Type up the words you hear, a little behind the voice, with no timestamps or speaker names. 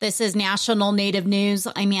This is National Native News.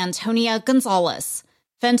 I'm Antonia Gonzalez.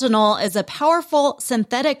 Fentanyl is a powerful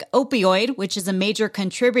synthetic opioid, which is a major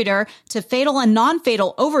contributor to fatal and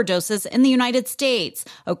non-fatal overdoses in the United States,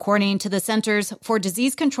 according to the Centers for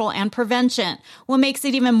Disease Control and Prevention. What makes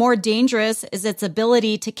it even more dangerous is its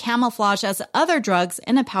ability to camouflage as other drugs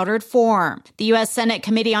in a powdered form. The U.S. Senate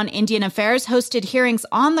Committee on Indian Affairs hosted hearings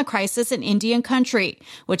on the crisis in Indian country,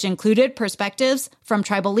 which included perspectives from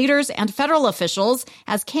tribal leaders and federal officials,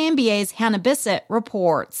 as KMBA's Hannah Bissett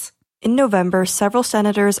reports. In November, several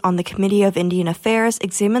senators on the Committee of Indian Affairs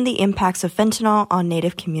examined the impacts of fentanyl on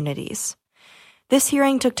Native communities. This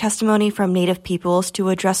hearing took testimony from Native peoples to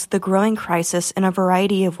address the growing crisis in a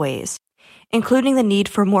variety of ways, including the need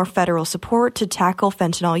for more federal support to tackle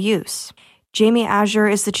fentanyl use. Jamie Azure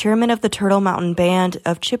is the chairman of the Turtle Mountain Band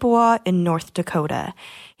of Chippewa in North Dakota.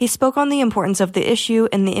 He spoke on the importance of the issue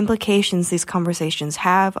and the implications these conversations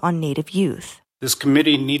have on Native youth. This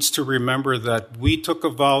committee needs to remember that we took a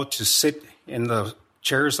vow to sit in the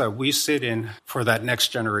chairs that we sit in for that next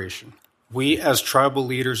generation. We as tribal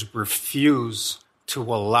leaders refuse to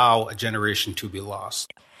allow a generation to be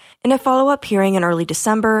lost. In a follow-up hearing in early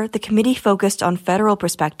December, the committee focused on federal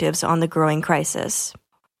perspectives on the growing crisis.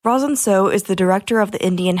 Rosin So is the director of the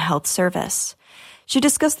Indian Health Service. She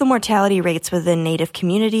discussed the mortality rates within Native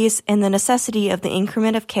communities and the necessity of the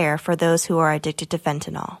increment of care for those who are addicted to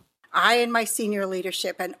fentanyl. I and my senior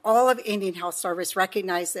leadership and all of Indian Health Service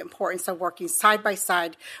recognize the importance of working side by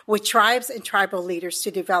side with tribes and tribal leaders to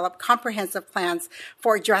develop comprehensive plans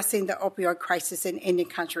for addressing the opioid crisis in Indian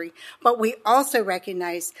country. But we also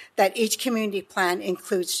recognize that each community plan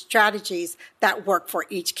includes strategies that work for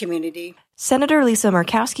each community. Senator Lisa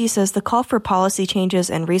Murkowski says the call for policy changes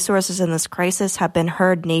and resources in this crisis have been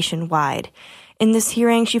heard nationwide. In this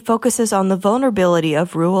hearing, she focuses on the vulnerability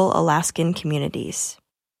of rural Alaskan communities.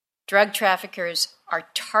 Drug traffickers are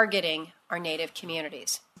targeting our Native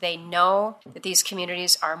communities. They know that these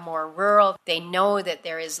communities are more rural. They know that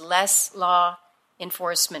there is less law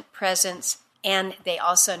enforcement presence. And they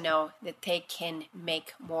also know that they can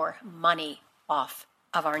make more money off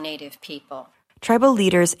of our Native people. Tribal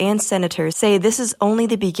leaders and senators say this is only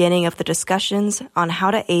the beginning of the discussions on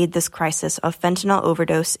how to aid this crisis of fentanyl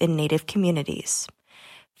overdose in Native communities.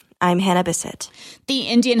 I'm Hannah Bissett. The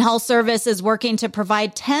Indian Health Service is working to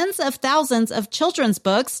provide tens of thousands of children's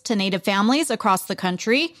books to Native families across the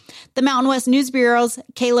country. The Mountain West News Bureau's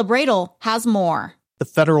Caleb Radel has more. The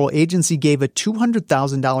federal agency gave a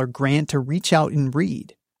 $200,000 grant to Reach Out and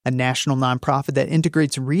Read, a national nonprofit that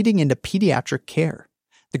integrates reading into pediatric care.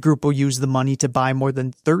 The group will use the money to buy more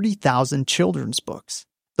than 30,000 children's books.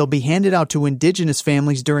 They'll be handed out to Indigenous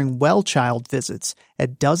families during well child visits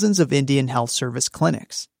at dozens of Indian Health Service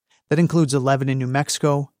clinics. That includes 11 in New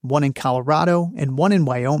Mexico, 1 in Colorado, and 1 in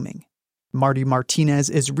Wyoming. Marty Martinez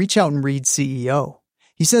is Reach Out and Read CEO.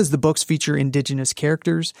 He says the books feature Indigenous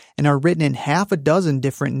characters and are written in half a dozen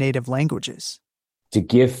different Native languages. To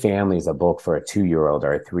give families a book for a 2-year-old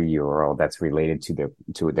or a 3-year-old that's related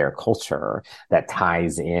to their culture, that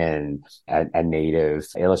ties in a Native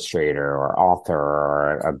illustrator or author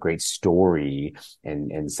or a great story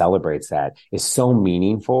and celebrates that is so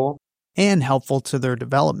meaningful. And helpful to their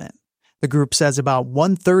development. The group says about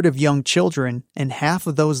 1/3 of young children and half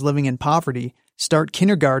of those living in poverty start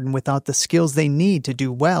kindergarten without the skills they need to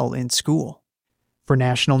do well in school. For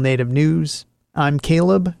National Native News, I'm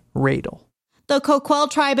Caleb Radel. The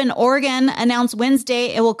Coquille Tribe in Oregon announced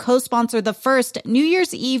Wednesday it will co-sponsor the first New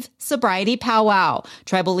Year's Eve sobriety powwow.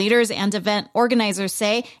 Tribal leaders and event organizers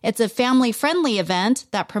say it's a family-friendly event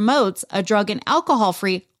that promotes a drug and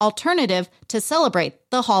alcohol-free alternative to celebrate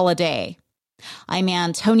the holiday. I'm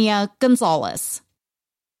Antonia Gonzalez.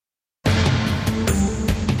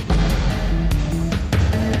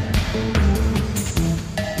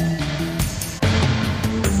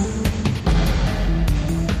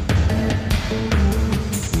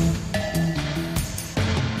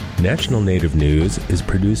 National Native News is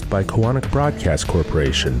produced by Koahnic Broadcast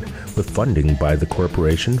Corporation with funding by the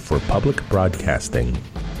Corporation for Public Broadcasting.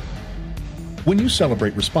 When you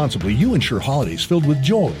celebrate responsibly, you ensure holidays filled with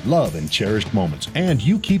joy, love, and cherished moments. And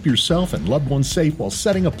you keep yourself and loved ones safe while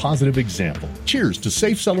setting a positive example. Cheers to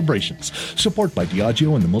safe celebrations. Support by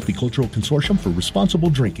Diageo and the Multicultural Consortium for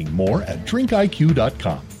Responsible Drinking. More at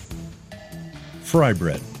drinkiq.com. Fry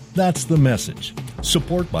bread. That's the message.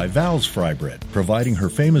 Support by Val's Fry Bread, providing her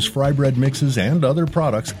famous fry bread mixes and other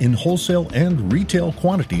products in wholesale and retail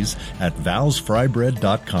quantities at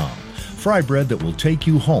valsfrybread.com. Fry bread that will take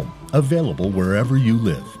you home, available wherever you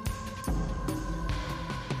live.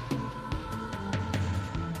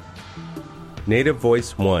 Native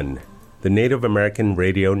Voice One, the Native American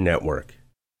Radio Network.